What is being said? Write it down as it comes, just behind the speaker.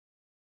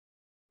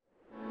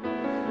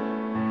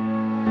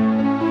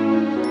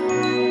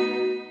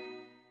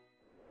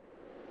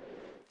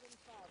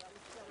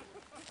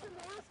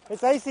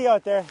It's icy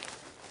out there.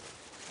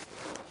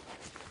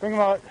 Bring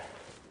them out.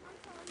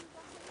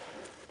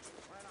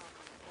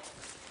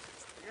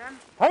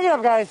 Hang it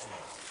up, guys.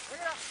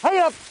 Hang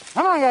it up.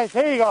 Come on, guys.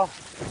 There you go.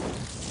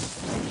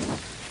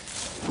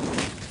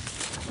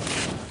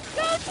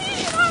 Go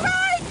team! All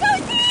right, go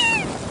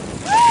team!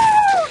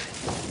 Woo!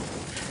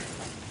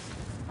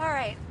 All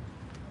right,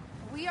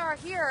 we are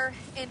here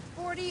in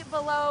 40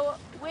 below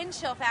wind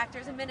chill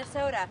factors in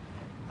Minnesota,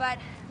 but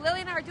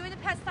Lily and I are doing the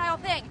PetStyle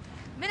thing.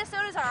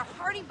 Minnesotans are a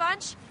hardy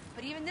bunch,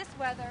 but even this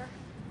weather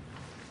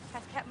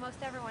has kept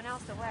most everyone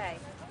else away.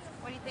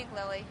 What do you think,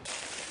 Lily?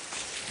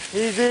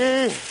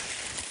 Easy.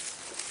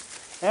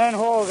 And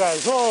whoa,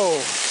 guys, whoa.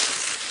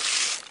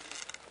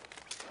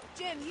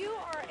 Jim, you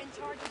are in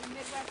charge of the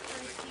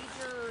Midwestern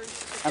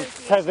Steeders I'm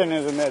Association. president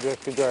of the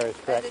Midwest Steeders,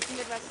 correct? The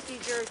Midwest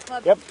Steeders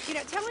Club. Yep. You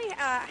know, tell me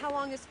how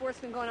long this sport's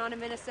been going on in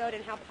Minnesota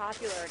and how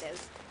popular it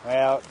is.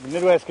 Well, the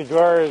Midwest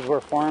Steeders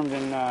were formed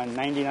in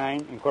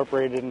 99,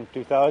 incorporated in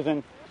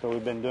 2000, so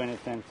we've been doing it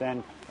since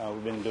then.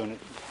 We've been doing it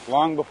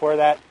long before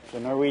that. The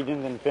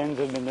Norwegians and Finns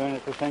have been doing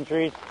it for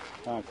centuries.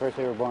 Of course,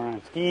 they were born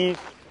on skis.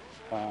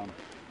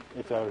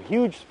 It's a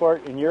huge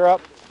sport in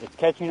Europe. It's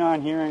catching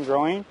on here and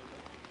growing,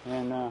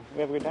 and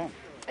we have a good time.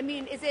 I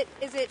mean, is it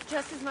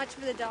just as much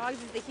for the dogs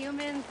as the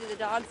humans? Do the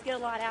dogs get a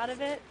lot out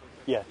of it?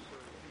 Yes,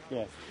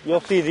 yes.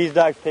 You'll see these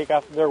dogs take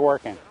off. They're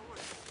working.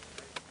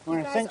 I'm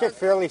going to cinch it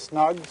fairly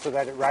snug so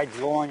that it rides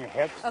low on your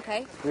hips.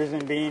 Okay.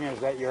 Reason being is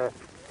that your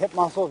hip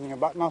muscles and your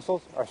butt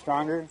muscles are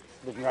stronger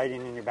than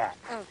riding in your back.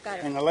 Oh, got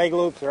it. And the leg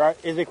loops, there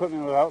is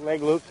equipment without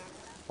leg loops.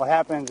 What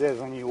happens is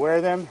when you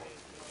wear them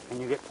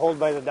and you get pulled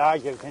by the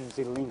dog, you have a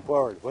tendency to lean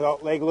forward.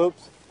 Without leg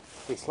loops,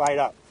 they slide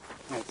up.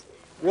 And it's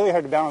really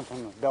hard to balance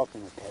on the belt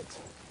in your pits.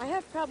 I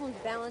have problems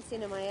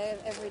balancing in my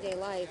everyday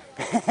life.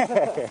 Is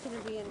this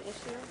going to be an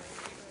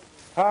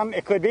issue?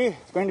 It could be.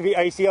 It's going to be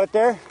icy out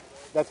there.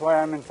 That's why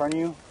I'm in front of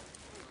you.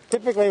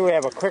 Typically we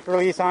have a quick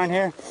release on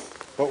here,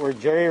 but we're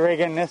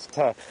jerry-rigging this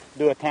to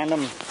do a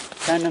tandem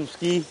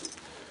ski.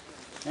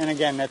 And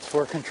again, that's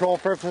for control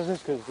purposes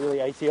because it's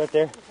really icy out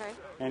there. Okay.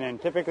 And then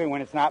typically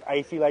when it's not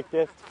icy like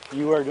this,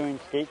 you are doing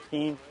skate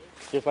skiing,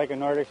 just like a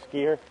Nordic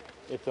skier.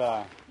 It's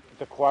a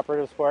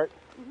cooperative sport.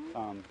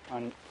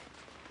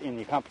 In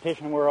the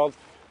competition world.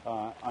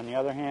 On the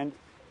other hand,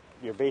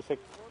 your basic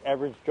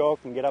average Joe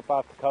can get up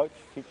off the couch,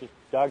 teach his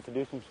dog to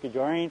do some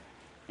skijoring,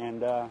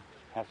 and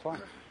have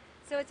fun.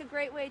 So it's a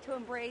great way to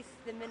embrace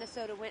the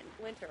Minnesota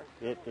winter.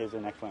 It is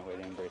an excellent way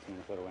to embrace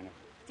Minnesota winter.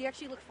 Do you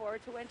actually look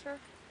forward to winter?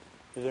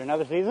 Is there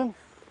another season?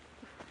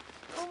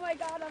 Oh my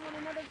God, I'm on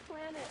another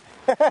planet.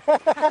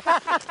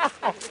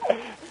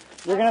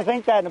 You're going to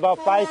think that in about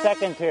 5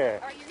 seconds here.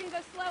 All right, you're going to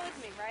go slow with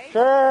me, right?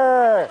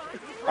 Sure.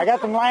 I got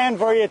some land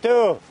for you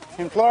too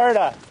in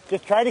Florida.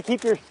 Just try to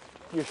keep your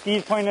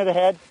skis pointed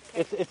ahead.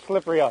 Okay. It's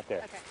slippery out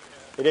there. Okay.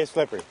 It is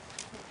slippery.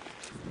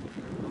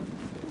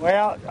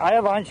 Well, I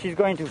have a hunch she's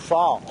going to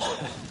fall.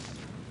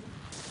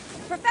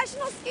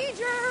 Professional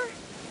skier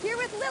here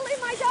with Lily,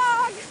 my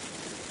dog.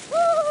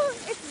 Woo,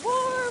 it's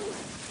warm.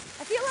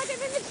 I feel like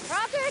I'm in the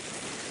tropics.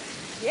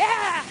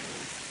 Yeah.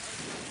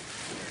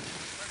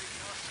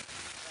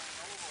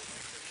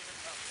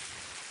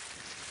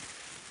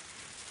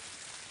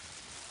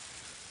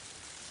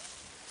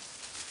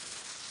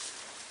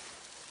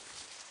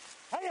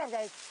 Hurry up,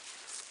 guys.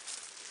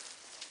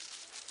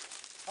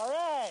 All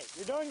right,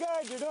 you're doing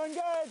good, you're doing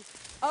good.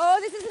 Oh,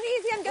 this isn't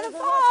easy, I'm gonna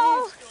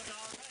fall.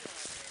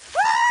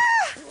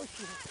 Ah!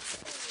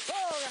 Go,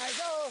 guys,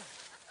 go.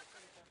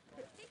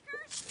 He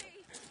cursed me.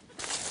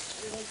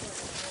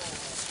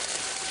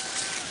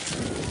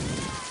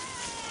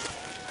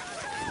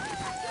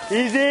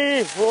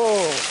 Easy,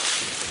 whoa.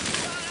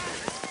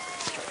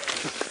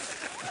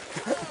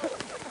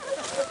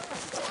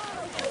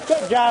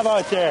 Good job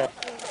out there.